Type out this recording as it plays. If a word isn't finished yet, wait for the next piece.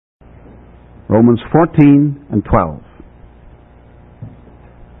Romans 14 and 12.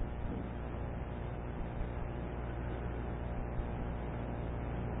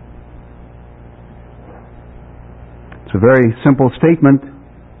 It's a very simple statement,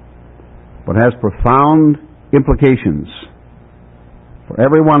 but has profound implications for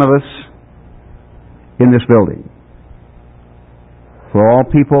every one of us in this building, for all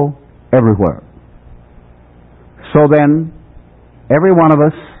people everywhere. So then, every one of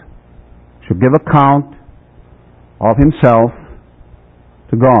us should give account of himself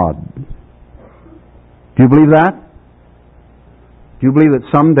to God. Do you believe that? Do you believe that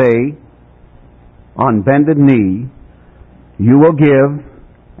someday, on bended knee, you will give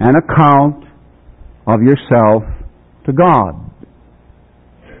an account of yourself to God?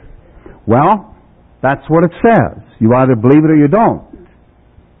 Well, that's what it says. You either believe it or you don't.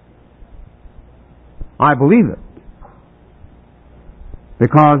 I believe it.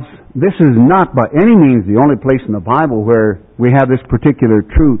 Because this is not by any means the only place in the Bible where we have this particular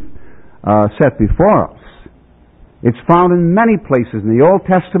truth set before us. It's found in many places in the Old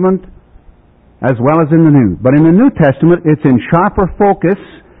Testament as well as in the New. But in the New Testament, it's in sharper focus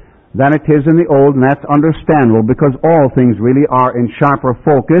than it is in the Old, and that's understandable because all things really are in sharper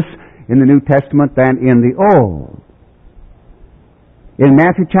focus in the New Testament than in the Old. In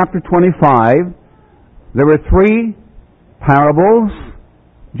Matthew chapter 25, there were 3 parables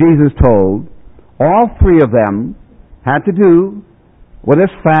Jesus told. All 3 of them had to do with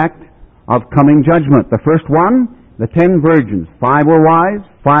this fact of coming judgment. The first one, the 10 virgins. 5 were wise,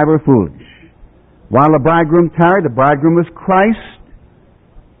 5 were foolish. While the bridegroom tarried, the bridegroom was Christ,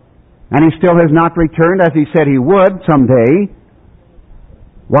 and he still has not returned as he said he would someday.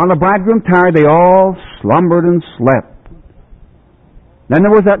 While the bridegroom tarried, they all slumbered and slept. Then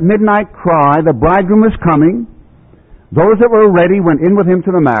there was that midnight cry, the bridegroom is coming. Those that were ready went in with him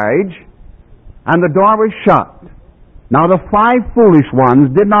to the marriage, and the door was shut. Now the 5 foolish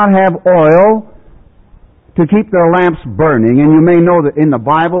ones did not have oil to keep their lamps burning, and you may know that in the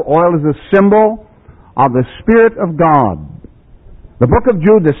Bible, oil is a symbol of the Spirit of God. The book of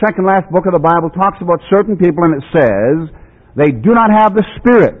Jude, the second last book of the Bible, talks about certain people, and it says they do not have the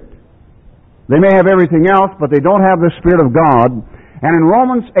Spirit. They may have everything else, but they don't have the Spirit of God. And in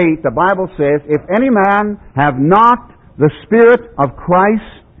Romans 8, the Bible says, if any man have not the Spirit of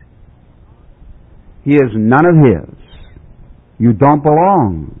Christ, he is none of his. You don't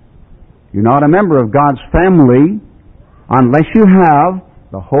belong. You're not a member of God's family unless you have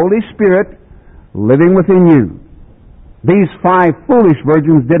the Holy Spirit living within you. These 5 foolish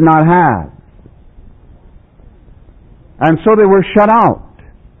virgins did not have. And so they were shut out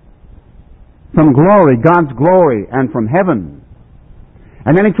from glory, God's glory, and from heaven.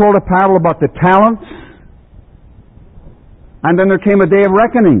 And then he told a parable about the talents. And then there came a day of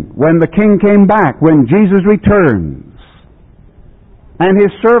reckoning when the king came back, when Jesus returns. And his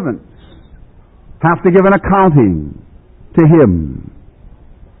servants have to give an accounting to him.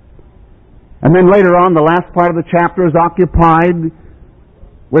 And then later on, the last part of the chapter is occupied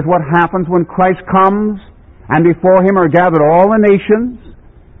with what happens when Christ comes, and before him are gathered all the nations,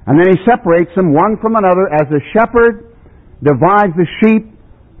 and then he separates them one from another as the shepherd divides the sheep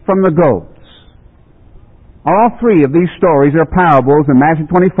from the goats. All 3 of these stories are parables in Matthew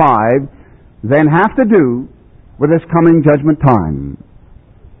 25, then have to do with this coming judgment time.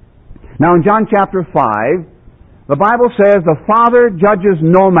 Now in John chapter 5, the Bible says, the Father judges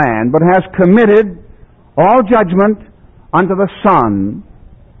no man, but has committed all judgment unto the Son,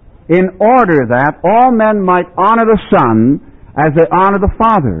 in order that all men might honor the Son as they honor the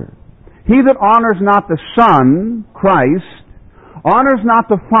Father. He that honors not the Son, Christ, honors not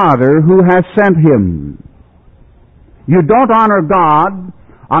the Father who has sent him. You don't honor God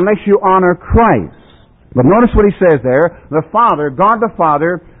unless you honor Christ. But notice what he says there. The Father, God the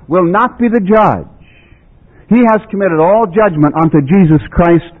Father, will not be the judge. He has committed all judgment unto Jesus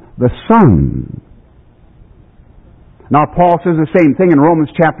Christ the Son. Now Paul says the same thing in Romans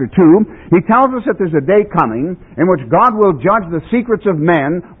chapter 2. He tells us that there's a day coming in which God will judge the secrets of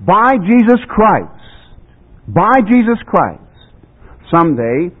men by Jesus Christ. By Jesus Christ.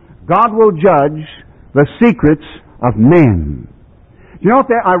 Someday, God will judge the secrets of men. You know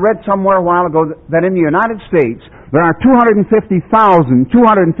what I read somewhere a while ago that in the United States there are 250,000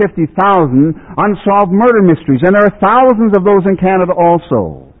 unsolved murder mysteries, and there are thousands of those in Canada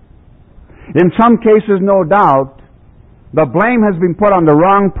also. In some cases, no doubt, the blame has been put on the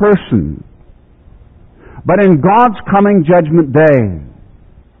wrong person. But in God's coming judgment day,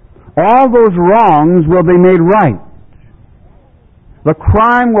 all those wrongs will be made right. The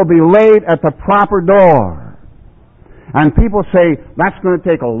crime will be laid at the proper door. And people say, that's going to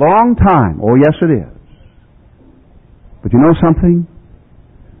take a long time. Oh, yes, it is. But you know something?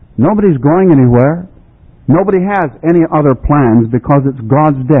 Nobody's going anywhere. Nobody has any other plans because it's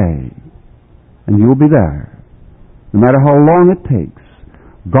God's day. And you'll be there. No matter how long it takes.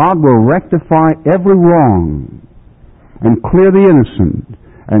 God will rectify every wrong and clear the innocent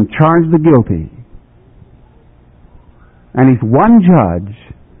and charge the guilty. And He's one judge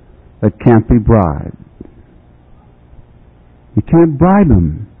that can't be bribed. You can't bribe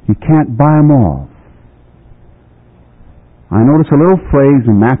Him. You can't buy Him off. I notice a little phrase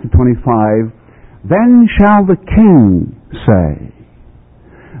in Matthew 25, then shall the King say.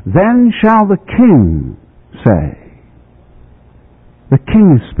 Then shall the King say. The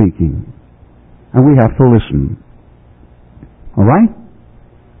King is speaking, and we have to listen. All right?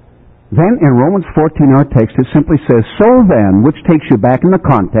 Then in Romans 14, our text, it simply says, so then, which takes you back in the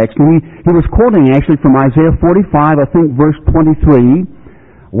context, and he was quoting actually from Isaiah 45, I think verse 23,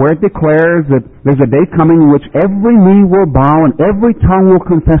 where it declares that there's a day coming in which every knee will bow and every tongue will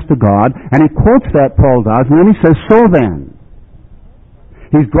confess to God, and he quotes that, Paul does, and then he says, so then.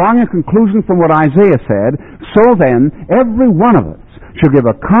 He's drawing a conclusion from what Isaiah said, so then, every one of us shall give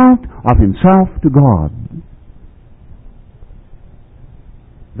account of himself to God.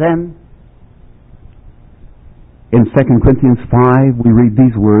 Then, in 2 Corinthians 5, we read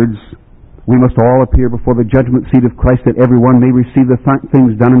these words, we must all appear before the judgment seat of Christ, that everyone may receive the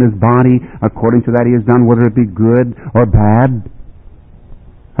things done in his body according to that he has done, whether it be good or bad.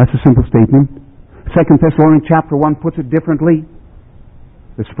 That's a simple statement. 2 Thessalonians chapter 1 puts it differently.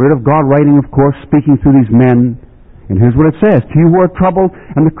 The Spirit of God writing, of course, speaking through these men. And here's what it says. To you who are troubled,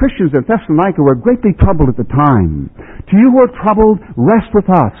 and the Christians in Thessalonica were greatly troubled at the time. To you who are troubled, rest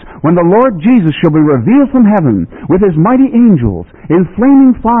with us, when the Lord Jesus shall be revealed from heaven with his mighty angels in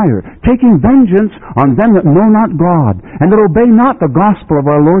flaming fire, taking vengeance on them that know not God, and that obey not the gospel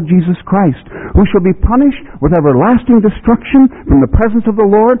of our Lord Jesus Christ, who shall be punished with everlasting destruction from the presence of the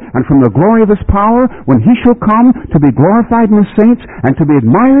Lord and from the glory of his power, when he shall come to be glorified in his saints and to be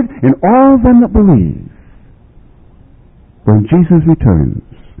admired in all them that believe. When Jesus returns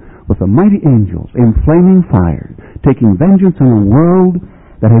with the mighty angels in flaming fire, taking vengeance on a world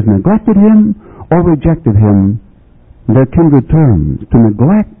that has neglected him or rejected him, their kindred terms. To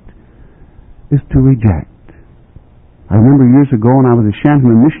neglect is to reject. I remember years ago when I was a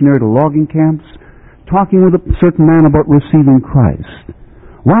Shantyman missionary to logging camps, talking with a certain man about receiving Christ.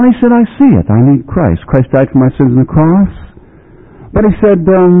 Well, he said, I see it. I need Christ. Christ died for my sins on the cross. But he said,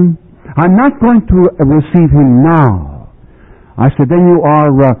 I'm not going to receive him now. I said, then you are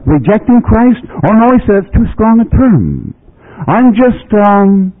rejecting Christ? Oh no, he said, it's too strong a term. I'm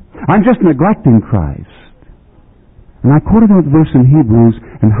just neglecting Christ. And I quoted that verse in Hebrews,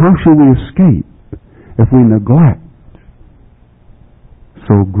 and how shall we escape if we neglect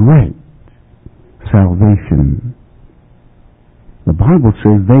so great salvation? The Bible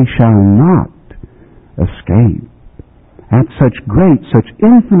says they shall not escape. At such great, such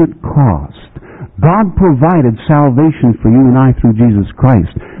infinite cost, God provided salvation for you and I through Jesus Christ,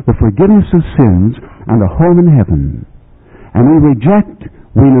 the forgiveness of sins and a home in heaven. And we reject,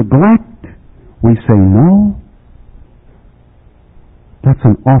 we neglect, we say no. That's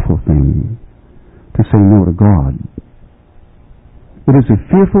an awful thing, to say no to God. It is a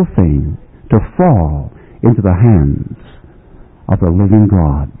fearful thing to fall into the hands of the living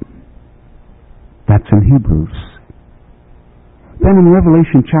God. That's in Hebrews. Then in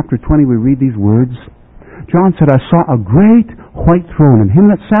Revelation chapter 20 we read these words. John said, I saw a great white throne and him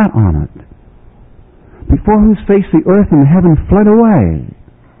that sat on it, before whose face the earth and heaven fled away,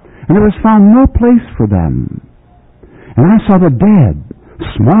 and there was found no place for them. And I saw the dead,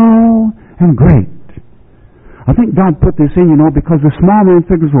 small and great. I think God put this in, because the small man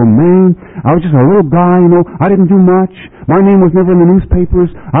figures were me. I was just a little guy, I didn't do much. My name was never in the newspapers.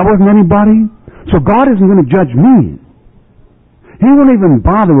 I wasn't anybody. So God isn't going to judge me. He won't even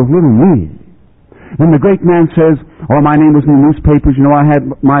bother with little me. And the great man says, oh, my name was in the newspapers. I had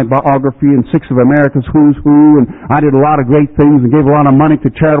my biography in 6 of America's Who's Who, and I did a lot of great things and gave a lot of money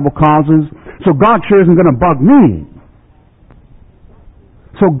to charitable causes. So God sure isn't going to bug me.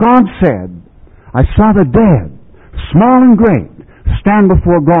 So God said, I saw the dead, small and great, stand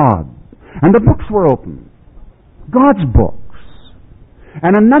before God. And the books were opened. God's books.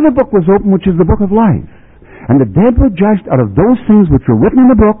 And another book was opened, which is the book of life. And the dead were judged out of those things which were written in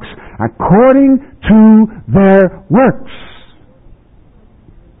the books according to their works.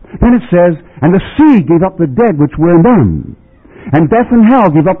 Then it says, and the sea gave up the dead which were in them, and death and hell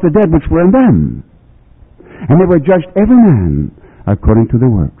gave up the dead which were in them. And they were judged every man according to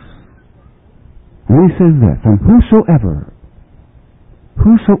their works. And he says this, and whosoever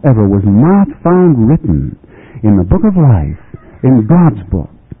was not found written in the book of life, in God's book,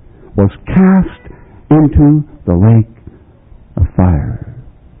 was cast into the lake of fire.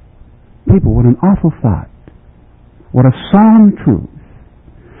 People, what an awful thought. What a solemn truth.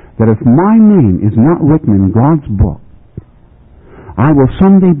 That if my name is not written in God's book, I will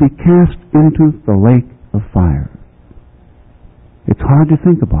someday be cast into the lake of fire. It's hard to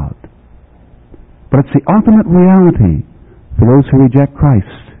think about. But it's the ultimate reality for those who reject Christ.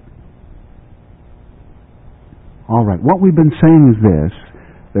 All right, what we've been saying is this.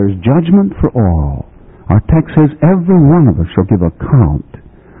 There's judgment for all. Our text says every one of us shall give account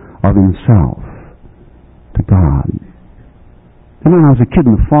of himself to God. You know, when I was a kid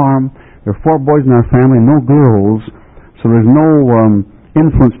on the farm, there were 4 boys in our family and no girls, so there's no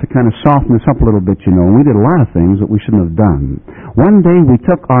influence to kind of soften us up a little bit, you know. We did a lot of things that we shouldn't have done. One day we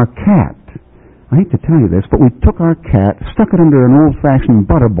took our cat, I hate to tell you this, but we took our cat, stuck it under an old-fashioned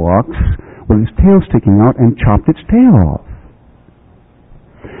butter box with its tail sticking out, and chopped its tail off.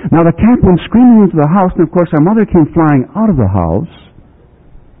 Now the cat went screaming into the house, and of course our mother came flying out of the house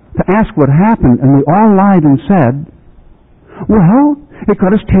to ask what happened, and we all lied and said, well, it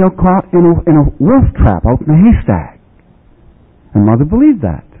got its tail caught in a wolf trap out in a haystack. And Mother believed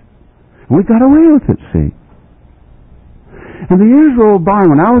that. And we got away with it, see. And the years rolled by.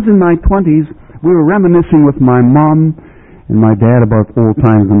 When I was in my 20s, we were reminiscing with my mom and my dad about old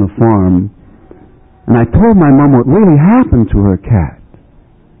times on the farm. And I told my mom what really happened to her cat.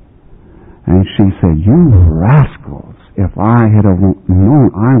 And she said, you rascals, if I had known,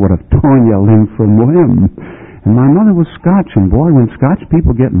 I would have torn you limb from limb. And my mother was Scotch, and boy, when Scotch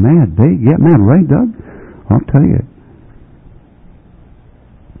people get mad, they get mad, right, Doug? I'll tell you.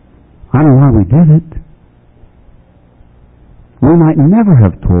 I don't know why we did it. We might never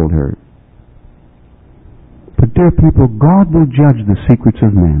have told her. But dear people, God will judge the secrets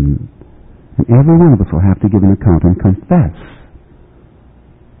of men. And every one of us will have to give an account and confess.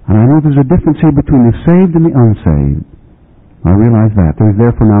 And I know there's a difference here between the saved and the unsaved. I realize that. There's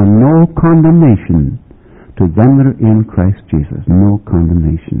therefore now no condemnation to them that are in Christ Jesus. No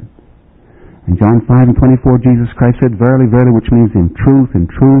condemnation. In John 5:24, Jesus Christ said, verily, verily, which means in truth,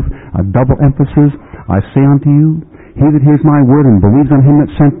 a double emphasis, I say unto you, he that hears my word and believes on him that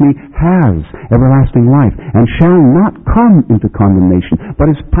sent me has everlasting life, and shall not come into condemnation, but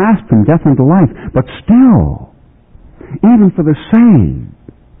is passed from death into life. But still, even for the saved,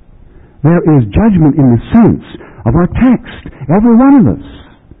 there is judgment in the sense of our text. Every one of us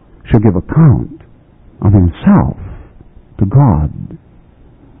shall give account of himself to God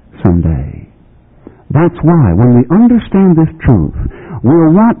someday. That's why, when we understand this truth, we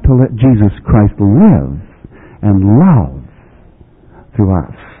are not to let Jesus Christ live and love through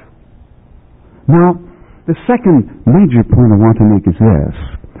us. Now, the second major point I want to make is this,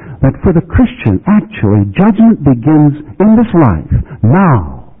 that for the Christian, actually, judgment begins in this life,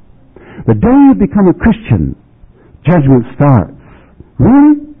 now. The day you become a Christian, judgment starts.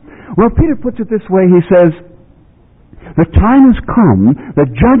 Really? Well, Peter puts it this way. He says, the time has come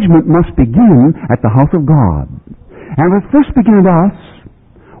that judgment must begin at the house of God. And if this begin at us,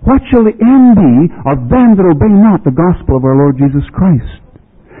 what shall the end be of them that obey not the gospel of our Lord Jesus Christ?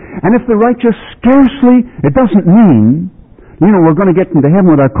 And if the righteous scarcely, it doesn't mean, we're going to get into heaven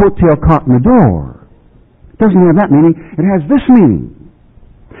with our coattail caught in the door. It doesn't have that meaning. It has this meaning.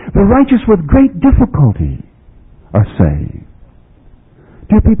 The righteous with great difficulty are saved.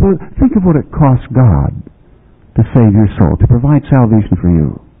 Dear people, think of what it costs God to save your soul, to provide salvation for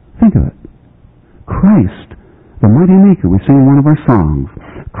you. Think of it. Christ, the mighty maker, we sing in one of our songs,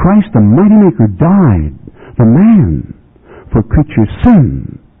 Christ, the mighty maker, died, the man, for creature's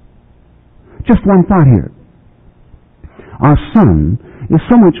sin. Just one thought here. Our sun is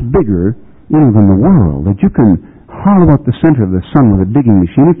so much bigger, than the world, that you can hollow out the center of the sun with a digging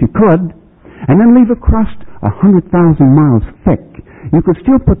machine, if you could, and then leave a crust 100,000 miles thick. You could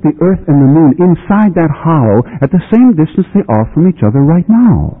still put the earth and the moon inside that hollow at the same distance they are from each other right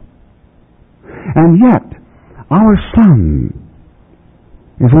now. And yet, our sun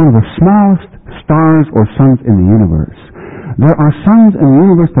is one of the smallest stars or suns in the universe. There are suns in the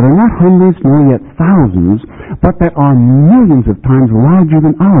universe that are not hundreds nor yet thousands, but that are millions of times larger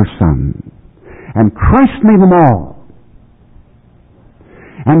than our sun. And Christ made them all.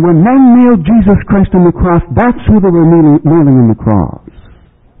 And when men nailed Jesus Christ on the cross, that's who they were nailing on the cross.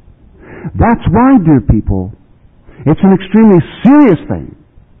 That's why, dear people, it's an extremely serious thing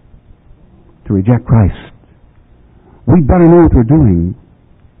to reject Christ. We better know what we're doing.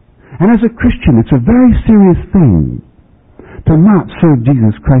 And as a Christian, it's a very serious thing to not serve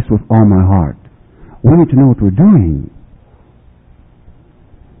Jesus Christ with all my heart. We need to know what we're doing.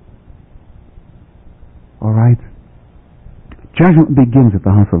 All right? Judgment begins at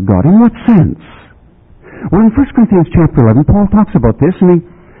the house of God. In what sense? Well, in 1 Corinthians chapter 11, Paul talks about this, and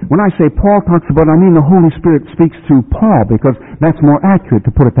when I say Paul talks about it, I mean the Holy Spirit speaks through Paul, because that's more accurate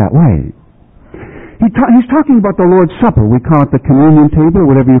to put it that way. He's talking about the Lord's Supper. We call it the communion table, or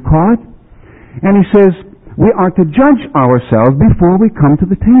whatever you call it. And he says, we are to judge ourselves before we come to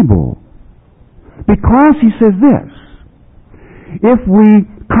the table. Because, he says this, if we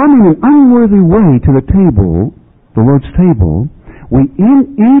come in an unworthy way to the table, the Lord's table, we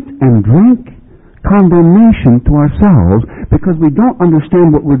eat and drink condemnation to ourselves because we don't understand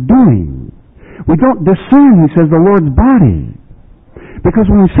what we're doing. We don't discern, he says, the Lord's body. Because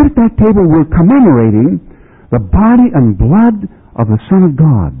when we sit at that table, we're commemorating the body and blood of the Son of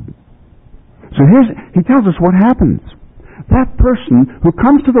God. So he tells us what happens. That person who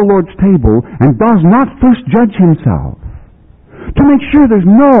comes to the Lord's table and does not first judge himself to make sure there's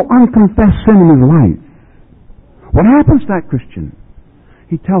no unconfessed sin in his life, what happens to that Christian?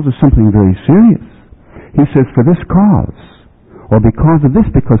 He tells us something very serious. He says, for this cause, or because of this,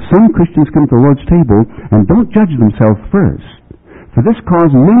 because some Christians come to the Lord's table and don't judge themselves first, for this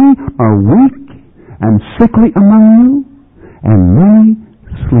cause many are weak and sickly among you, and many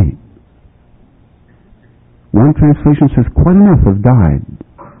sleep. One translation says, quite enough have died.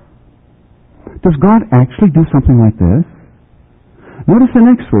 Does God actually do something like this? Notice the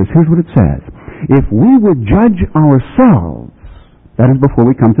next verse. Here's what it says. If we would judge ourselves, that is before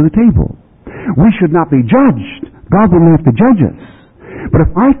we come to the table, we should not be judged. God wouldn't have to judge us. But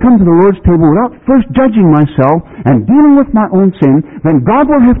if I come to the Lord's table without first judging myself and dealing with my own sin, then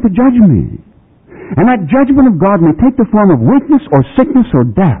God will have to judge me. And that judgment of God may take the form of weakness or sickness or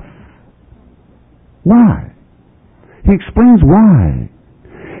death. Why? He explains why.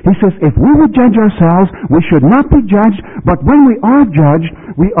 He says, if we would judge ourselves, we should not be judged, but when we are judged,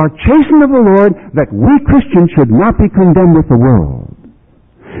 we are chastened of the Lord, that we Christians should not be condemned with the world.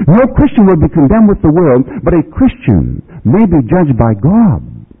 No Christian will be condemned with the world, but a Christian may be judged by God,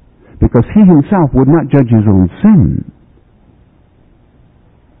 because he himself would not judge his own sin.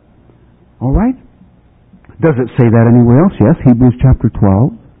 All right? Does it say that anywhere else? Yes, Hebrews chapter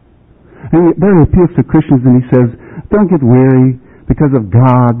 12. And there he appeals to Christians and he says, don't get weary because of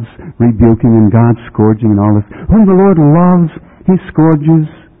God's rebuking and God's scourging and all this. Whom the Lord loves, he scourges.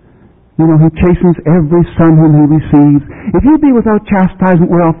 He chastens every son whom he receives. If you be without chastisement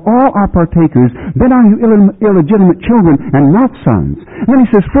whereof all are partakers, then are you illegitimate children and not sons. And then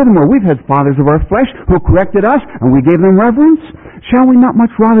he says, furthermore, we've had fathers of our flesh who corrected us, and we gave them reverence. Shall we not much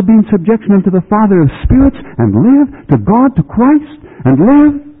rather be in subjection unto the Father of spirits and live, to God, to Christ, and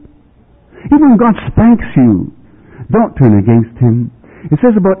live? Even when God spanks you, don't turn against him. It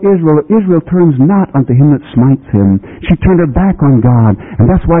says about Israel, that Israel turns not unto him that smites him. She turned her back on God, and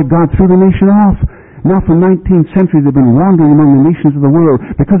that's why God threw the nation off. Now for 19 centuries they've been wandering among the nations of the world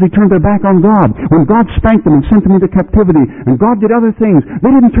because they turned their back on God. When God spanked them and sent them into captivity, and God did other things, they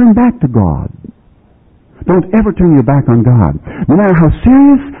didn't turn back to God. Don't ever turn your back on God. No matter how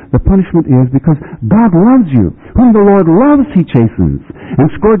serious the punishment is, because God loves you. Whom the Lord loves, he chastens, and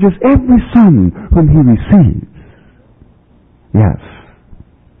scourges every son whom he receives. Yes.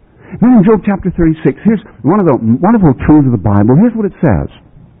 Then in Job chapter 36, here's one of the wonderful truths of the Bible. Here's what it says.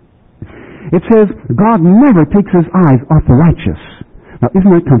 It says, God never takes his eyes off the righteous. Now, isn't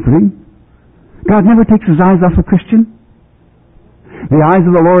that comforting? God never takes his eyes off a Christian. The eyes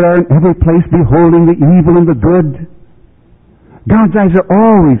of the Lord are in every place, beholding the evil and the good. God's eyes are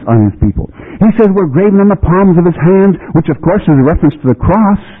always on his people. He says we're graven on the palms of his hands, which of course is a reference to the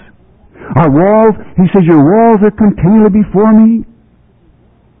cross. Our walls, he says, your walls are continually before me.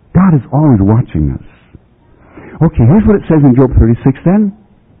 God is always watching us. Okay, here's what it says in Job 36 then.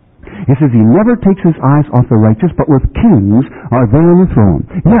 It says, he never takes his eyes off the righteous, but with kings are they on the throne.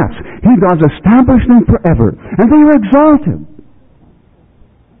 Yes, he does establish them forever, and they are exalted.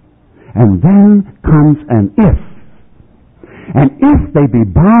 And then comes an if. And if they be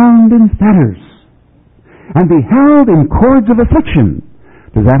bound in fetters, and be held in cords of affliction.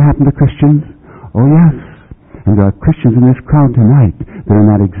 Does that happen to Christians? Oh yes. And there are Christians in this crowd tonight that are in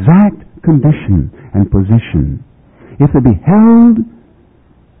that exact condition and position. If they be held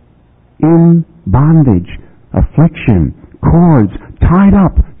in bondage, affliction, cords, tied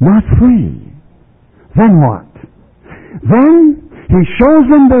up, not free, then what? Then he shows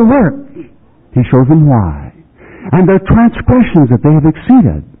them their work. He shows them why. And their transgressions that they have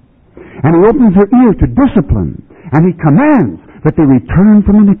exceeded. And he opens their ear to discipline. And he commands that they return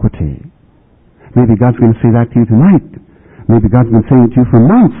from iniquity. Maybe God's going to say that to you tonight. Maybe God's been saying it to you for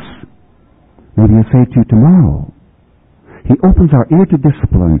months. Maybe he'll say it to you tomorrow. He opens our ear to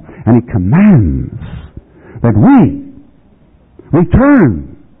discipline, and he commands that we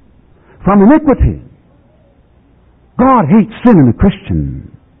return from iniquity. God hates sin in a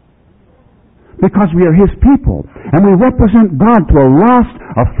Christian because we are his people, and we represent God to a lost,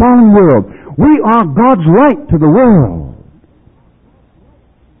 a fallen world. We are God's light to the world.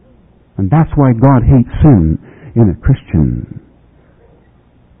 And that's why God hates sin in a Christian.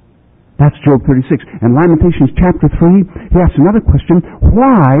 That's Job 36. And Lamentations chapter 3, he asks another question.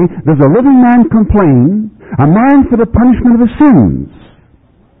 Why does a living man complain, a man for the punishment of his sins?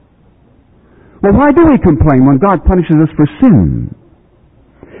 Well, why do we complain when God punishes us for sin?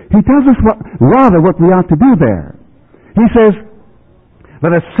 He tells us rather what we ought to do there. He says,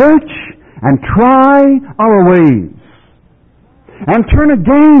 let us search and try our ways, and turn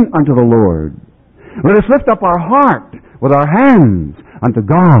again unto the Lord. Let us lift up our heart with our hands unto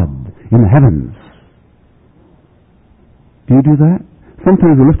God in the heavens. Do you do that?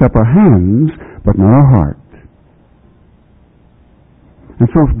 Sometimes we lift up our hands, but not our heart. And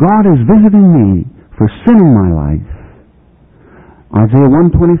so if God is visiting me for sin in my life, Isaiah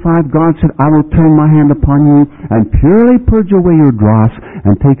 1:25, God said, I will turn my hand upon you and purely purge away your dross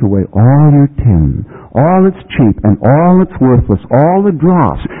and take away all your tin, all that's cheap and all that's worthless, all the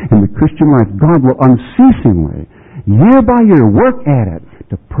dross in the Christian life. God will unceasingly, year by year, work at it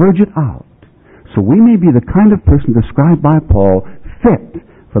to purge it out. So we may be the kind of person described by Paul, fit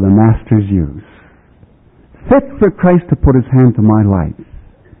for the Master's use. Fit for Christ to put his hand to my life.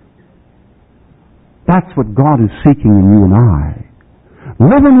 That's what God is seeking in you and I.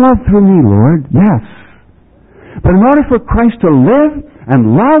 Live and love through me, Lord, yes. But in order for Christ to live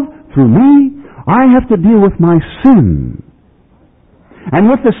and love through me, I have to deal with my sin. And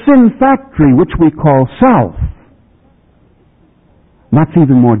with the sin factory, which we call self. That's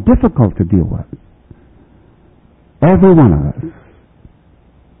even more difficult to deal with. Every one of us,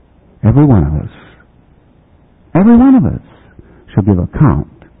 every one of us, every one of us shall give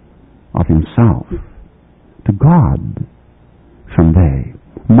account of himself to God someday.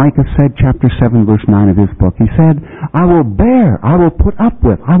 Micah said, chapter 7, verse 9 of his book, he said, I will bear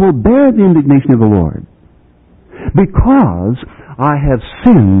the indignation of the Lord, because I have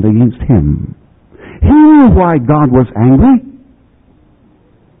sinned against him. He knew why God was angry.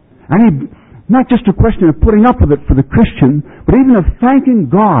 And not just a question of putting up with it for the Christian, but even of thanking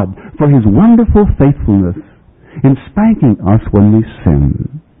God for his wonderful faithfulness in spanking us when we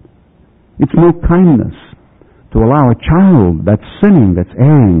sin. It's no kindness to allow a child that's sinning, that's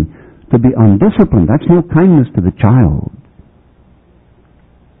erring, to be undisciplined. That's no kindness to the child.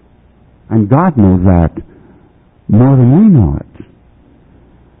 And God knows that more than we know it.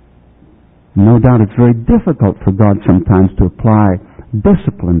 No doubt it's very difficult for God sometimes to apply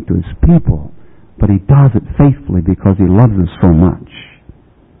discipline to his people, but he does it faithfully because he loves us so much.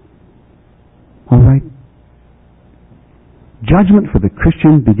 All right? Judgment for the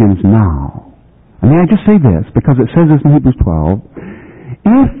Christian begins now. And may I just say this, because it says this in Hebrews 12,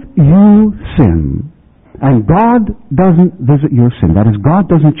 if you sin, and God doesn't visit your sin, that is, God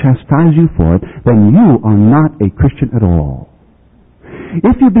doesn't chastise you for it, then you are not a Christian at all.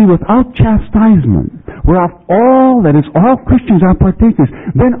 If you be without chastisement, whereof all Christians are partakers,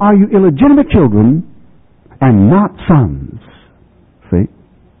 then are you illegitimate children and not sons. See?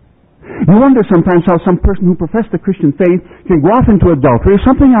 You wonder sometimes how some person who professed the Christian faith can go off into adultery or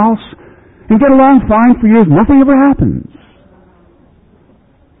something else and get along fine for years. Nothing ever happens.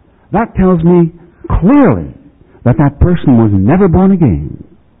 That tells me clearly that person was never born again.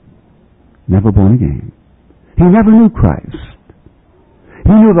 Never born again. He never knew Christ.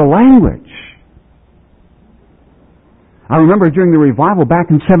 He knew the language. I remember during the revival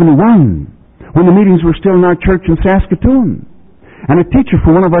back in 71, when the meetings were still in our church in Saskatoon, and a teacher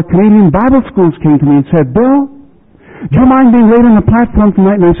from one of our Canadian Bible schools came to me and said, Bill, do you mind being laid on the platform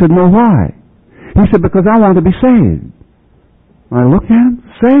tonight? And I said, no, why? He said, because I want to be saved. I looked at him,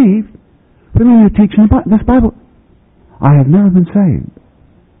 saved? What do you mean you're teaching this Bible? I have never been saved.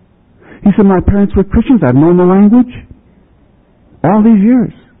 He said, my parents were Christians. I've known the language all these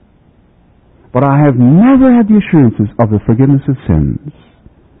years. But I have never had the assurances of the forgiveness of sins.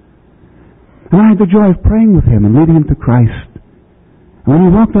 And I had the joy of praying with him and leading him to Christ. And when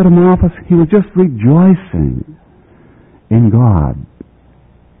he walked out of my office, he was just rejoicing in God.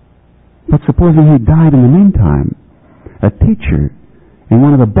 But supposing he died in the meantime, a teacher in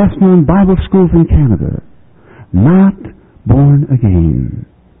one of the best-known Bible schools in Canada, not born again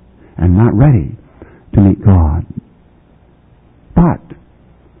and not ready to meet God. But,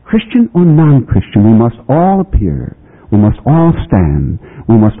 Christian or non-Christian, we must all appear. We must all stand.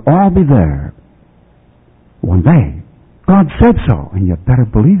 We must all be there One day. God said so, and you better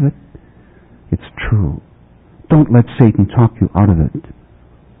believe it. It's true. Don't let Satan talk you out of it.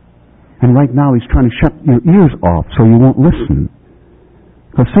 And right now he's trying to shut your ears off so you won't listen.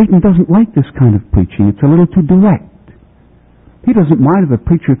 Because Satan doesn't like this kind of preaching. It's a little too direct. He doesn't mind if a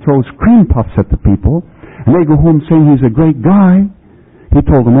preacher throws cream puffs at the people, and they go home saying he's a great guy. He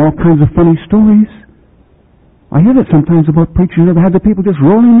told them all kinds of funny stories. I hear that sometimes about preachers that had the people just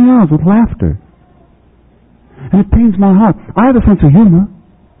rolling their eyes with laughter. And it pains my heart. I have a sense of humor.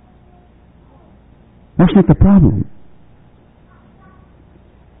 That's not the problem.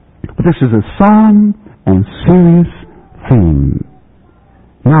 But this is a solemn and serious thing.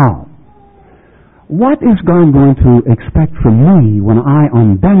 Now, what is God going to expect from me when I,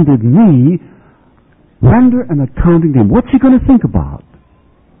 on bended knee, render an accounting to Him? What's He going to think about?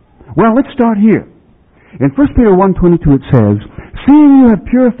 Well, let's start here. In 1 Peter 1:22 it says, "Seeing you have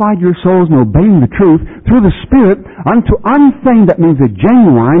purified your souls in obeying the truth through the Spirit unto unfeigned," that means a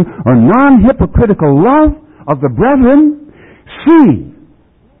genuine or non-hypocritical love of the brethren, "see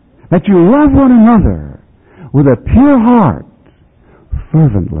that you love one another with a pure heart,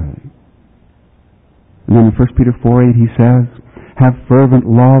 fervently." And then in 1 Peter 4:8 he says, "Have fervent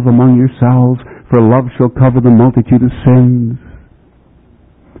love among yourselves, for love shall cover the multitude of sins."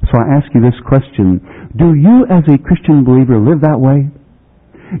 So I ask you this question. Do you as a Christian believer live that way?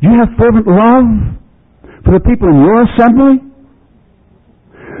 Do you have fervent love for the people in your assembly?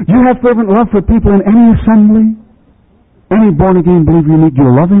 Do you have fervent love for people in any assembly? Any born-again believer you meet, do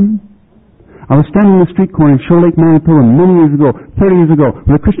you love him? I was standing on the street corner in Shoal Lake, Manitoba many years ago, 30 years ago,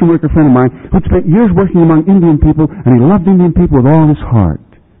 with a Christian worker friend of mine who had spent years working among Indian people, and he loved Indian people with all his heart.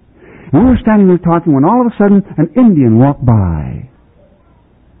 And we were standing there talking when all of a sudden an Indian walked by.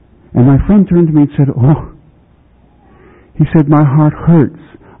 And my friend turned to me and said, "Oh," he said, "my heart hurts.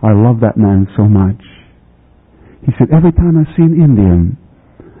 I love that man so much." He said, "Every time I see an Indian,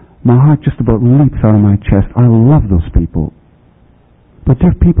 my heart just about leaps out of my chest. I love those people." But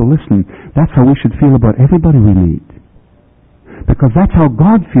dear people, listen, that's how we should feel about everybody we meet. Because that's how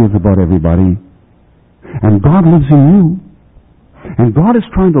God feels about everybody. And God lives in you. And God is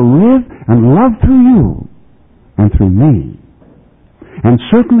trying to live and love through you and through me. And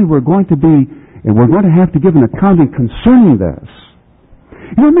certainly we're going to have to give an accounting concerning this.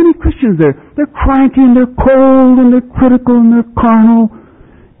 You know, many Christians, they're cranky and they're cold and they're critical and they're carnal.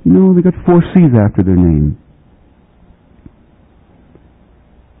 You know, they got 4 C's after their name.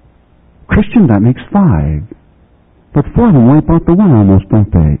 Christian, that makes 5. But 4 of them wipe out the 1 almost,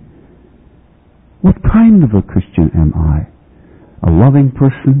 don't they? What kind of a Christian am I? A loving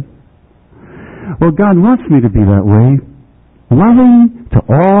person? Well, God wants me to be that way. Loving to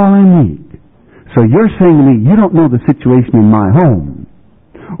all I meet. So you're saying to me, you don't know the situation in my home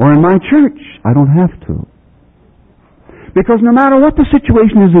or in my church. I don't have to. Because no matter what the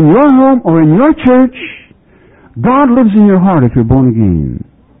situation is in your home or in your church, God lives in your heart if you're born again.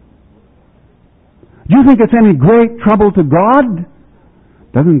 Do you think it's any great trouble to God?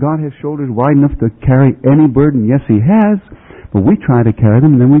 Doesn't God have shoulders wide enough to carry any burden? Yes, He has. But we try to carry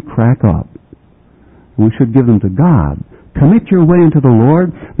them and then we crack up. We should give them to God. Commit your way unto the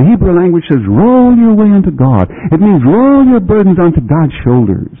Lord. The Hebrew language says, roll your way unto God. It means roll your burdens onto God's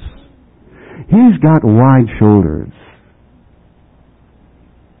shoulders. He's got wide shoulders.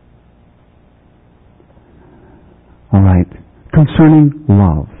 All right. Concerning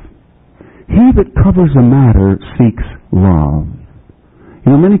love. He that covers a matter seeks love.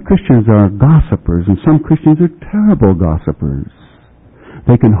 You know, many Christians are gossipers, and some Christians are terrible gossipers.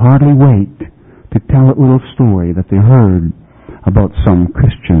 They can hardly wait to tell a little story that they heard about some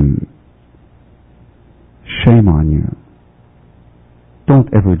Christian. Shame on you.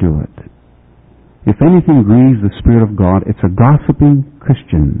 Don't ever do it. If anything grieves the Spirit of God, it's a gossiping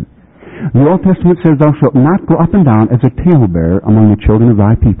Christian. The Old Testament says, "Thou shalt not go up and down as a talebearer among the children of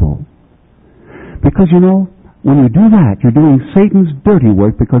thy people." Because, you know, when you do that, you're doing Satan's dirty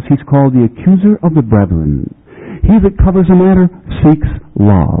work, because he's called the accuser of the brethren. He that covers a matter seeks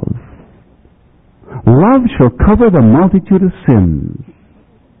love. Love shall cover the multitude of sins.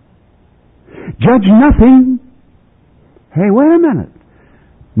 Judge nothing. Hey, wait a minute.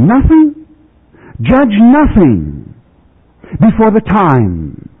 Nothing? Judge nothing before the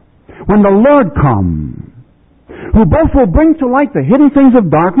time when the Lord comes, who both will bring to light the hidden things of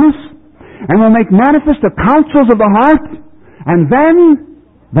darkness and will make manifest the counsels of the heart. And then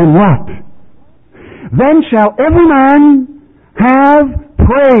what? Then shall every man have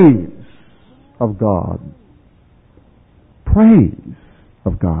praise of God. Praise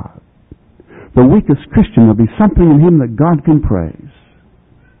of God. The weakest Christian will be something in him that God can praise.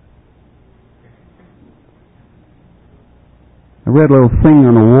 I read a little thing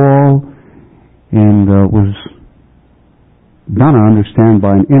on a wall, and was done, I understand,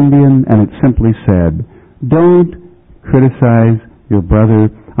 by an Indian, and it simply said, "Don't criticize your brother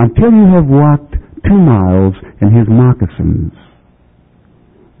until you have walked 2 miles in his moccasins."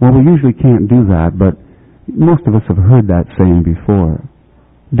 Well, we usually can't do that, but most of us have heard that saying before.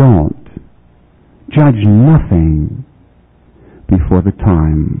 Don't judge nothing before the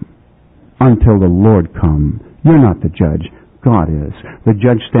time until the Lord come. You're not the judge. God is. The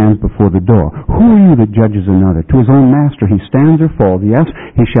judge stands before the door. Who are you that judges another? To his own master he stands or falls. Yes,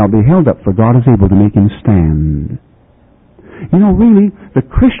 he shall be held up, for God is able to make him stand. You know, really, the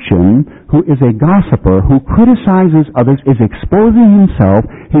Christian who is a gossiper, who criticizes others, is exposing himself.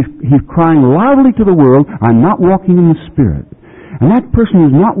 He's crying loudly to the world, "I'm not walking in the Spirit." And that person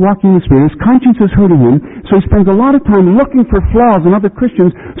who's not walking in the Spirit, his conscience is hurting him, so he spends a lot of time looking for flaws in other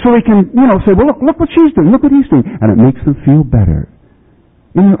Christians so he can, say, "Well, look what she's doing, look what he's doing." And it makes them feel better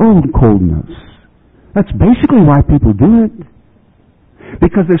in their own coldness. That's basically why people do it.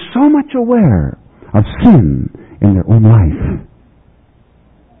 Because they're so much aware of sin in their own life.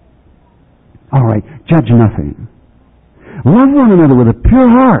 All right, judge nothing. Love one another with a pure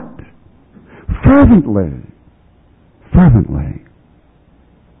heart, fervently.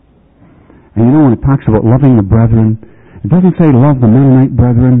 And when it talks about loving the brethren, it doesn't say love the Mennonite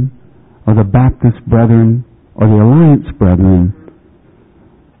brethren, or the Baptist brethren, or the Alliance brethren,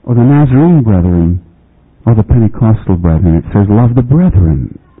 or the Nazarene brethren, or the Pentecostal brethren. It says love the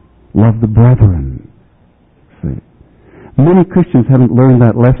brethren. Love the brethren. See? Many Christians haven't learned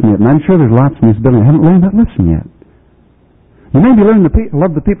that lesson yet, and I'm sure there's lots in this building that haven't learned that lesson yet. You maybe learn to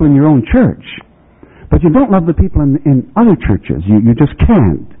love the people in your own church, but you don't love the people in other churches. You just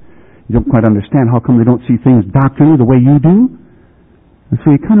can't. You don't quite understand how come they don't see things doctrinally the way you do. And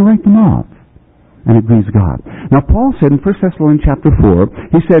so you kind of write them off. And it grieves God. Now Paul said in 1 Thessalonians chapter 4,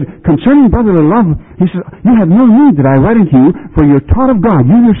 he said, concerning brotherly love, he says, you have no need that I write unto you, for you're taught of God.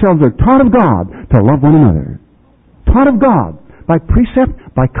 You yourselves are taught of God to love one another. Taught of God. By precept,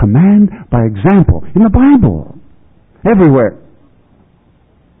 by command, by example. In the Bible. Everywhere.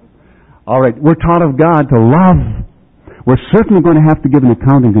 Alright, we're taught of God to love. We're certainly going to have to give an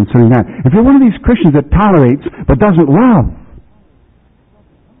accounting concerning that. If you're one of these Christians that tolerates but doesn't love,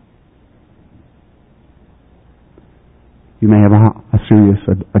 you may have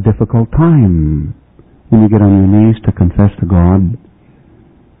a difficult time when you get on your knees to confess to God.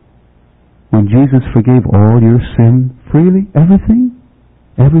 When Jesus forgave all your sin freely, everything,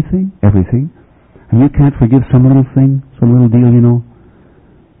 and you can't forgive some little thing, some little deal,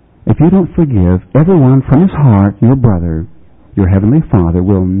 If you don't forgive everyone from his heart, your brother, your heavenly Father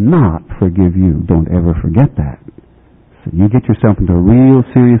will not forgive you. Don't ever forget that. So you get yourself into a real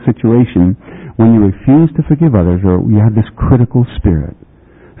serious situation when you refuse to forgive others, or you have this critical spirit,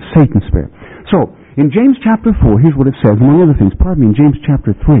 Satan's spirit. So, in James chapter 4, here's what it says, among other things, in James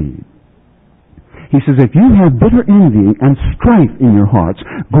chapter 3. He says, if you have bitter envy and strife in your hearts,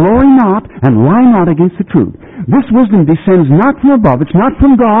 glory not and lie not against the truth. This wisdom descends not from above. It's not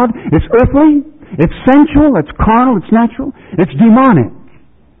from God. It's earthly. It's sensual. It's carnal. It's natural. It's demonic.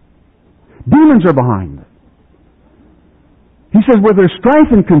 Demons are behind it. He says, where there's strife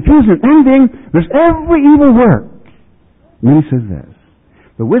and confusion and envying, there's every evil work. And then he says this,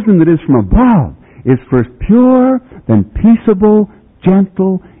 the wisdom that is from above is first pure, then peaceable,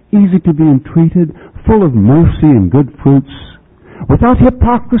 gentle, easy to be entreated, full of mercy and good fruits, without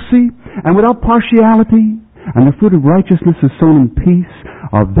hypocrisy and without partiality, and the fruit of righteousness is sown in peace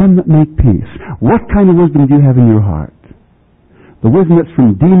of them that make peace. What kind of wisdom do you have in your heart? The wisdom that's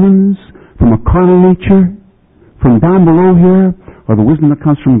from demons, from a carnal nature, from down below here, or the wisdom that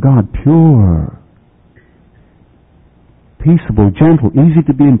comes from God, pure, peaceable, gentle, easy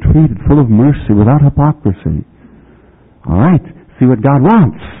to be entreated, full of mercy, without hypocrisy. All right, see what God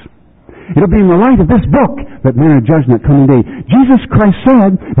wants. It'll be in the light of this book that men are judged in that coming day. Jesus Christ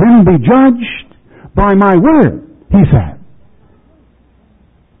said, men will be judged by my word, he said.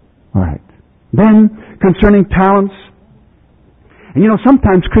 All right. Then, concerning talents, and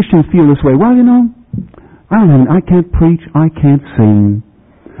sometimes Christians feel this way. Well, I can't preach, I can't sing,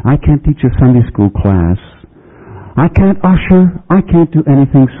 I can't teach a Sunday school class, I can't usher, I can't do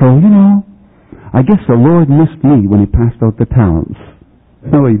anything, so, I guess the Lord missed me when he passed out the talents.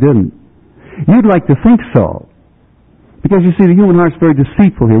 No, he didn't. You'd like to think so. Because you see, the human heart's very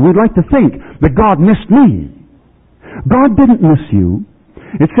deceitful here. We'd like to think that God missed me. God didn't miss you.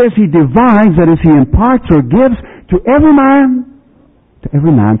 It says he divides, that is, he imparts or gives to every man,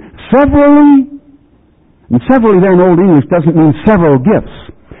 severally. And severally there in Old English doesn't mean several gifts.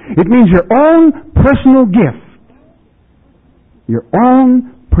 It means your own personal gift. Your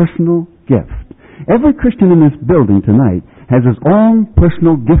own personal gift. Every Christian in this building tonight has his own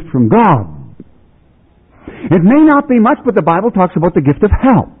personal gift from God. It may not be much, but the Bible talks about the gift of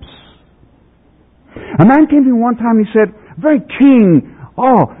helps. A man came to me one time, he said, very keen,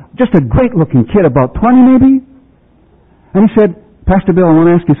 just a great-looking kid, about 20 maybe. And he said, Pastor Bill, I want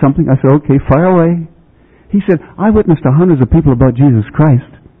to ask you something. I said, okay, fire away. He said, I witnessed to hundreds of people about Jesus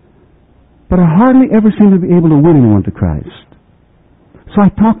Christ, but I hardly ever seem to be able to win anyone to Christ. So I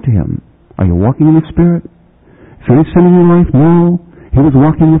talked to him. Are you walking in the Spirit? Is there any sin in your life? No. He was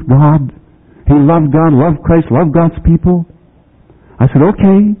walking with God. He loved God, loved Christ, loved God's people. I said,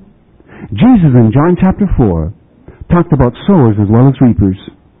 okay. Jesus in John chapter 4 talked about sowers as well as reapers.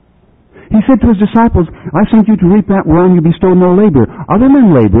 He said to his disciples, I sent you to reap that whereon you bestowed no labor. Other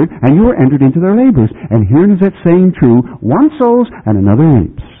men labored, and you were entered into their labors. And herein is that saying true, one sows and another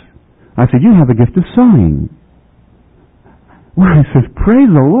reaps. I said, you have a gift of sowing. Well, he says,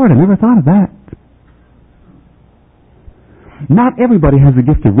 praise the Lord, I never thought of that. Not everybody has the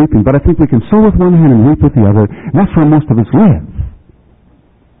gift of reaping, but I think we can sow with one hand and reap with the other. And that's where most of us live.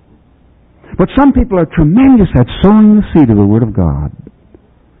 But some people are tremendous at sowing the seed of the Word of God.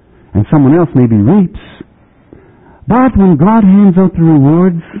 And someone else maybe reaps. But when God hands out the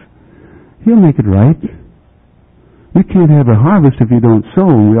rewards, He'll make it right. You can't have a harvest if you don't sow,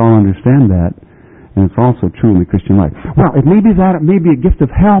 and we all understand that. And it's also true in the Christian life. Well, it may be that, it may be a gift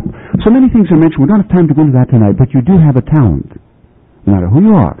of help. So many things are mentioned. We don't have time to go into that tonight, but you do have a talent. No matter who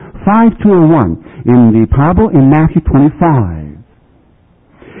you are. 5, 2, or 1 in the parable in Matthew 25.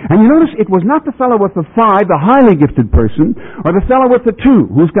 And you notice it was not the fellow with the 5, the highly gifted person, or the fellow with the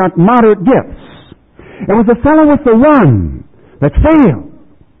 2, who's got moderate gifts. It was the fellow with the 1 that failed.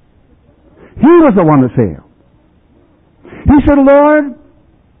 He was the one that failed. He said, Lord,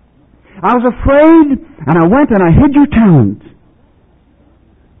 I was afraid, and I went and I hid your talent.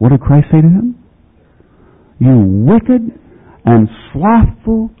 What did Christ say to him? You wicked and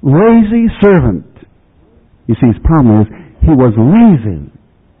slothful, lazy servant. You see, his problem is he was lazy.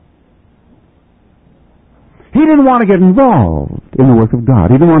 He didn't want to get involved in the work of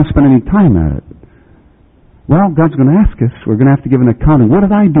God. He didn't want to spend any time at it. Well, God's going to ask us. We're going to have to give an accounting. What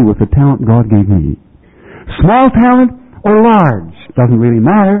did I do with the talent God gave me? Small talent or large? Doesn't really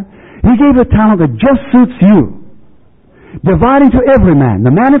matter. He gave a talent that just suits you. Dividing to every man.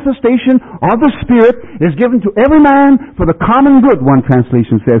 The manifestation of the Spirit is given to every man for the common good, one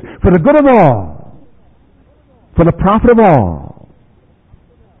translation says. For the good of all. For the profit of all.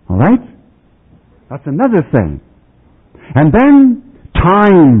 All right? That's another thing. And then,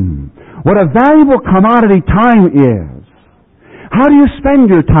 time. What a valuable commodity time is. How do you spend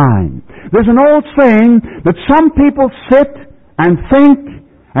your time? There's an old saying that some people sit and think,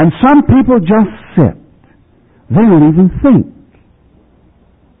 and some people just sit. They don't even think.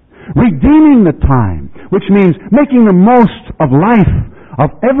 Redeeming the time, which means making the most of life,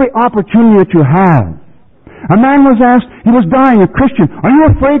 of every opportunity that you have. A man was asked, he was dying, a Christian, are you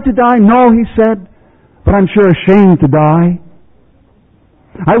afraid to die? No, he said, but I'm sure ashamed to die.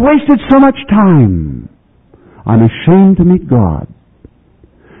 I wasted so much time. I'm ashamed to meet God.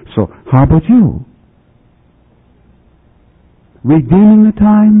 So, how about you? Redeeming the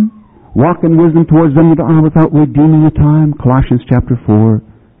time? Walk in wisdom towards them that are without redeeming the time. Colossians chapter 4.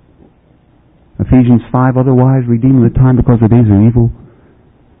 Ephesians 5, otherwise redeeming the time because the days are evil.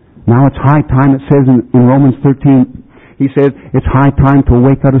 Now it's high time, it says in Romans 13, he says, it's high time to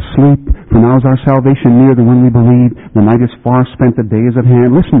wake out of sleep, for now is our salvation near than when we believe. The night is far spent, the day is at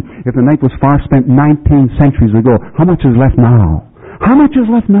hand. Listen, if the night was far spent 19 centuries ago, how much is left now? How much is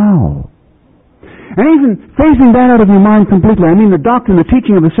left now? And even phasing that out of your mind completely, I mean the doctrine, the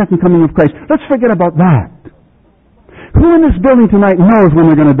teaching of the second coming of Christ, let's forget about that. Who in this building tonight knows when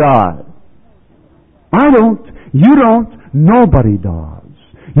they're going to die? I don't. You don't. Nobody does.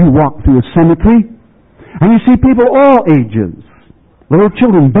 You walk through a cemetery, and you see people all ages, little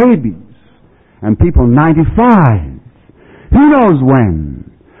children, babies, and people 95. Who knows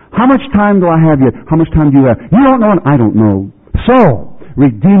when? How much time do I have yet? How much time do you have? You don't know, and I don't know. So,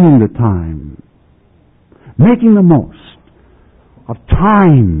 redeeming the time. Making the most of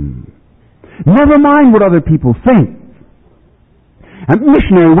time. Never mind what other people think. A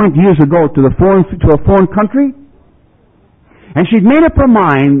missionary went years ago to a foreign country, and she'd made up her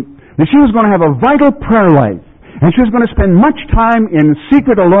mind that she was going to have a vital prayer life, and she was going to spend much time in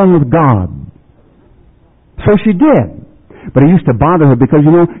secret alone with God. So she did. But it used to bother her because,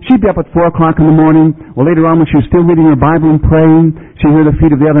 she'd be up at 4 o'clock in the morning. Well, later on when she was still reading her Bible and praying, she'd hear the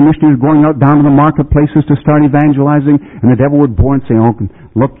feet of the other missionaries going out down to the marketplaces to start evangelizing, and the devil would bore and say, oh,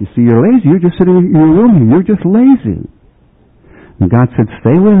 look, you see, you're lazy. You're just sitting in your room here. You're just lazy. And God said,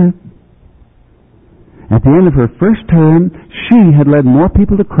 stay with her. At the end of her first term, she had led more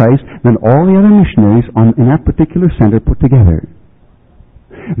people to Christ than all the other missionaries in that particular center put together.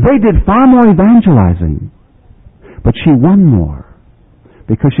 They did far more evangelizing, but she won more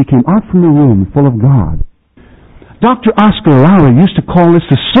because she came out from the room full of God. Dr. Oscar Lowry used to call this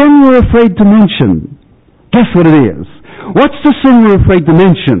the sin we're afraid to mention. Guess what it is? What's the sin we're afraid to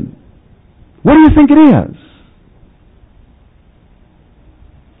mention? What do you think it is?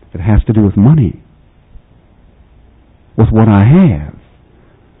 It has to do with money. With what I have.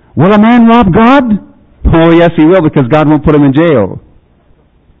 Will a man rob God? Oh, yes, he will, because God won't put him in jail.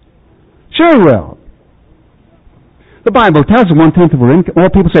 Sure he will. The Bible tells us 1/10 of our income. All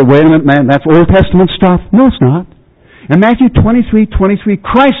people say, wait a minute, man, that's Old Testament stuff. No, it's not. In Matthew 23:23,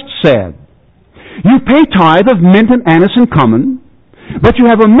 Christ said, you pay tithe of mint and anise and cumin, but you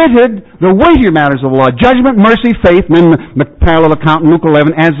have omitted the weightier matters of the law, judgment, mercy, faith, and then the parallel account in Luke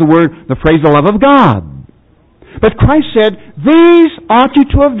 11 adds the phrase, the love of God. But Christ said, these ought you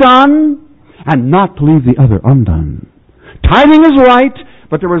to have done, and not to leave the other undone. Tithing is right,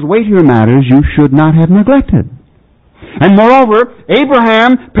 but there was weightier matters you should not have neglected. And moreover,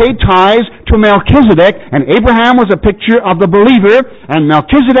 Abraham paid tithes to Melchizedek, and Abraham was a picture of the believer, and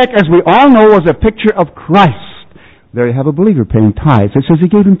Melchizedek, as we all know, was a picture of Christ. There you have a believer paying tithes. It says he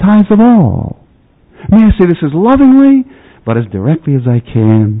gave him tithes of all. May I say this as lovingly, but as directly as I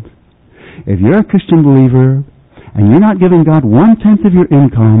can. If you're a Christian believer, and you're not giving God 1/10 of your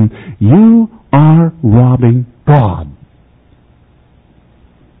income, you are robbing God.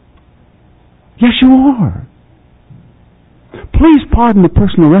 Yes, you are. Please pardon the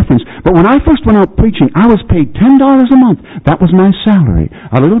personal reference, but when I first went out preaching, I was paid $10 a month. That was my salary.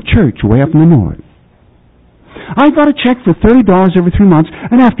 A little church way up in the north. I got a check for $30 every 3 months,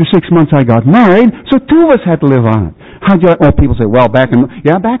 and after 6 months I got married, so 2 of us had to live on it. People say, well, back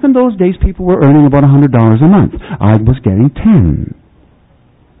in those days people were earning about $100 a month. I was getting 10.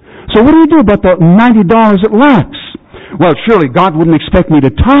 So what do you do about the $90 it lacks? Well, surely God wouldn't expect me to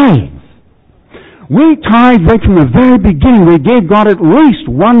tithe. We tithed right from the very beginning. We gave God at least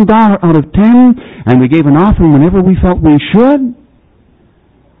 $1 out of 10, and we gave an offering whenever we felt we should.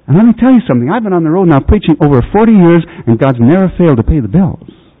 And let me tell you something. I've been on the road now preaching over 40 years, and God's never failed to pay the bills.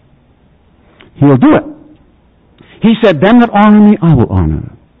 He'll do it. He said, them that honor me, I will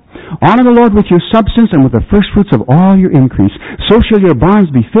honor. Honor the Lord with your substance and with the first fruits of all your increase. So shall your barns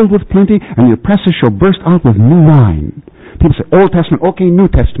be filled with plenty, and your presses shall burst out with new wine. People say, Old Testament, okay, New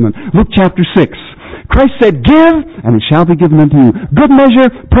Testament. Luke chapter 6. Christ said, give, and it shall be given unto you. Good measure,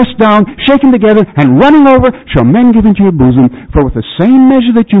 pressed down, shaken together, and running over, shall men give into your bosom. For with the same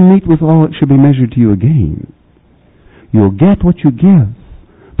measure that you meet withal, it shall be measured to you again. You'll get what you give,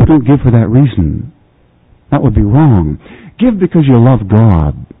 but don't give for that reason. That would be wrong. Give because you love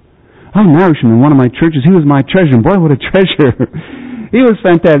God. I nourished him in one of my churches. He was my treasure, and boy, what a treasure. He was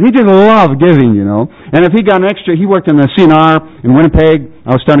fantastic. He just loved giving, you know. And if he got an extra, he worked in the CNR in Winnipeg.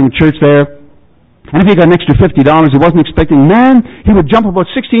 I was starting a church there. And if he got an extra $50 he wasn't expecting, man, he would jump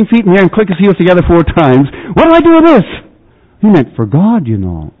about 16 feet in the air and click his heels together 4 times. What do I do with this? He meant for God, you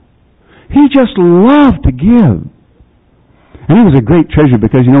know. He just loved to give. And he was a great treasure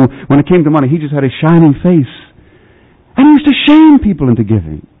because, you know, when it came to money, he just had a shining face. And he used to shame people into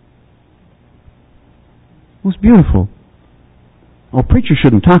giving. It was beautiful. Oh, preachers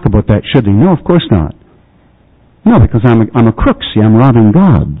shouldn't talk about that, should they? No, of course not. No, because I'm a crook, see, I'm robbing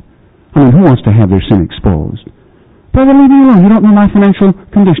God. I mean, who wants to have their sin exposed? Brother, leave me alone. You don't know my financial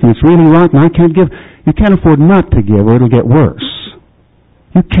condition. It's really rotten. I can't give. You can't afford not to give, or it'll get worse.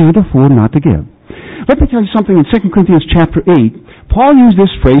 You can't afford not to give. Let me tell you something in 2 Corinthians chapter 8. Paul used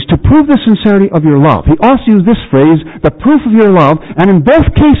this phrase to prove the sincerity of your love. He also used this phrase, the proof of your love, and in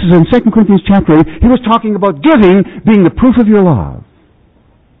both cases in 2 Corinthians chapter 8, he was talking about giving being the proof of your love.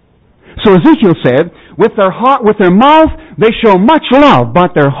 So Ezekiel said, with their mouth they show much love,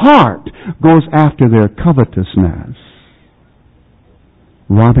 but their heart goes after their covetousness.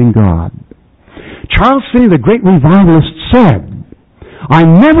 Robbing God. Charles Finney, the great revivalist, said, I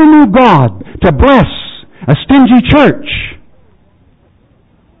never knew God to bless a stingy church.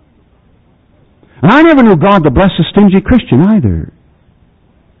 And I never knew God to bless a stingy Christian either.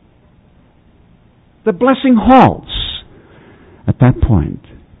 The blessing halts at that point.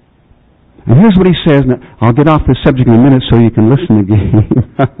 And here's what he says. Now, I'll get off this subject in a minute so you can listen again.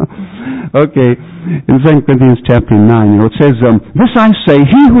 Okay. In 2 Corinthians chapter 9, it says, this I say,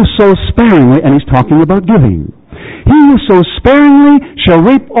 he who sows sparingly, and he's talking about giving. He who sows sparingly shall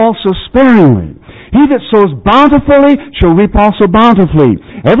reap also sparingly. He that sows bountifully shall reap also bountifully.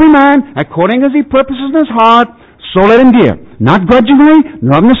 Every man, according as he purposes in his heart, So let him give. Not grudgingly,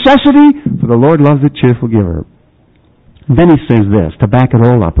 nor of necessity, for the Lord loves a cheerful giver. And then he says this, to back it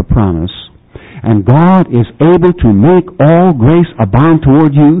all up, a promise. And God is able to make all grace abound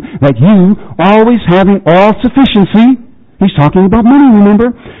toward you, that you, always having all sufficiency, he's talking about money, remember,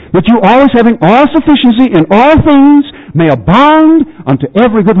 that you always having all sufficiency in all things may abound unto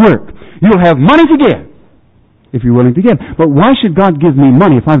every good work. You'll have money to give, if you're willing to give. But why should God give me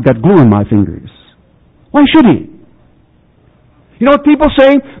money if I've got glue in my fingers? Why should He? You know what people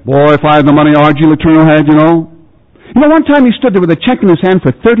say? Boy, if I had the money R.G. Letourneau had, you know. You know, one time he stood there with a check in his hand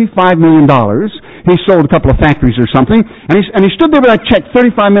for $35 million. He sold a couple of factories or something, and he stood there with that check,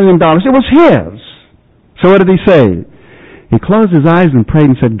 $35 million. It was his. So what did he say? He closed his eyes and prayed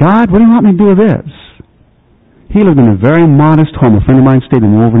and said, God, what do you want me to do with this? He lived in a very modest home. A friend of mine stayed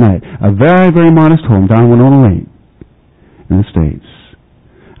in there overnight. A very, very modest home down Winona Lane in the States.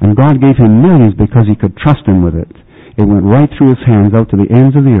 And God gave him millions because he could trust him with it. It went right through his hands out to the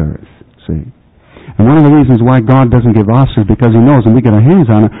ends of the earth. See? And one of the reasons why God doesn't give us is because He knows when we get our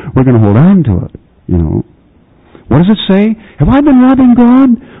hands on it, we're going to hold on to it. You know. What does it say? Have I been robbing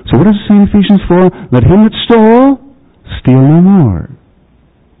God? So what does it say in Ephesians 4? Let him that stole steal no more,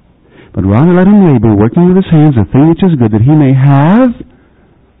 but rather let him labor, working with his hands, the thing which is good, that he may have.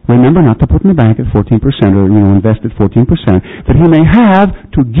 Remember not to put in the bank at 14% or, invest at 14%, that he may have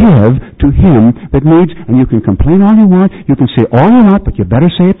to give to him that needs. And you can complain all you want, you can say all you want, but you better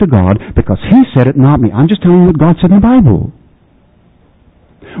say it to God, because He said it, not me. I'm just telling you what God said in the Bible.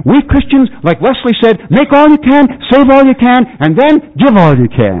 We Christians, like Wesley said, make all you can, save all you can, and then give all you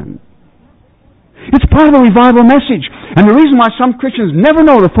can. It's part of the revival message. And the reason why some Christians never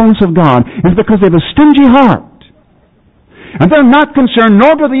know the fullness of God is because they have a stingy heart. And they're not concerned,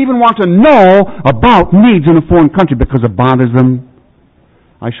 nor do they even want to know about needs in a foreign country because it bothers them.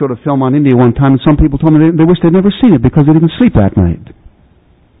 I showed a film on India one time, and some people told me they wish they'd never seen it because they didn't sleep that night.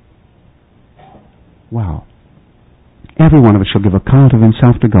 Wow. Every one of us shall give account of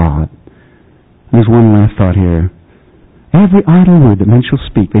himself to God. And there's one last thought here. Every idle word that men shall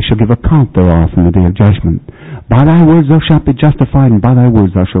speak, they shall give account thereof in the day of judgment. By thy words thou shalt be justified, and by thy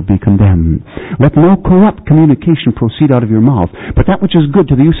words thou shalt be condemned. Let no corrupt communication proceed out of your mouth, but that which is good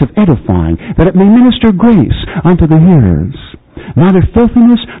to the use of edifying, that it may minister grace unto the hearers. Neither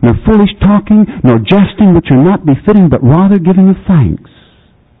filthiness, nor foolish talking, nor jesting, which are not befitting, but rather giving of thanks.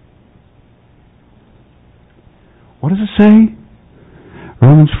 What does it say?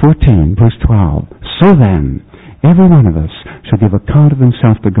 Romans 14, verse 12. So then, every one of us shall give account of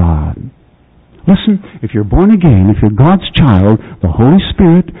himself to God. Listen, if you're born again, if you're God's child, the Holy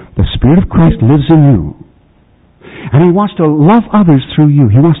Spirit, the Spirit of Christ lives in you. And He wants to love others through you.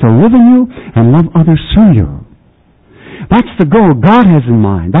 He wants to live in you and love others through you. That's the goal God has in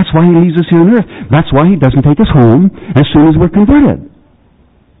mind. That's why He leaves us here on earth. That's why He doesn't take us home as soon as we're converted.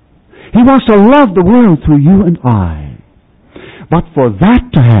 He wants to love the world through you and I. But for that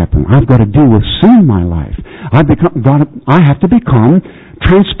to happen, I've got to deal with sin in my life. I have to become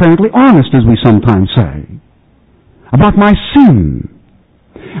transparently honest, as we sometimes say, about my sin.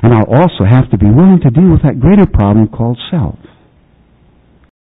 And I'll also have to be willing to deal with that greater problem called self.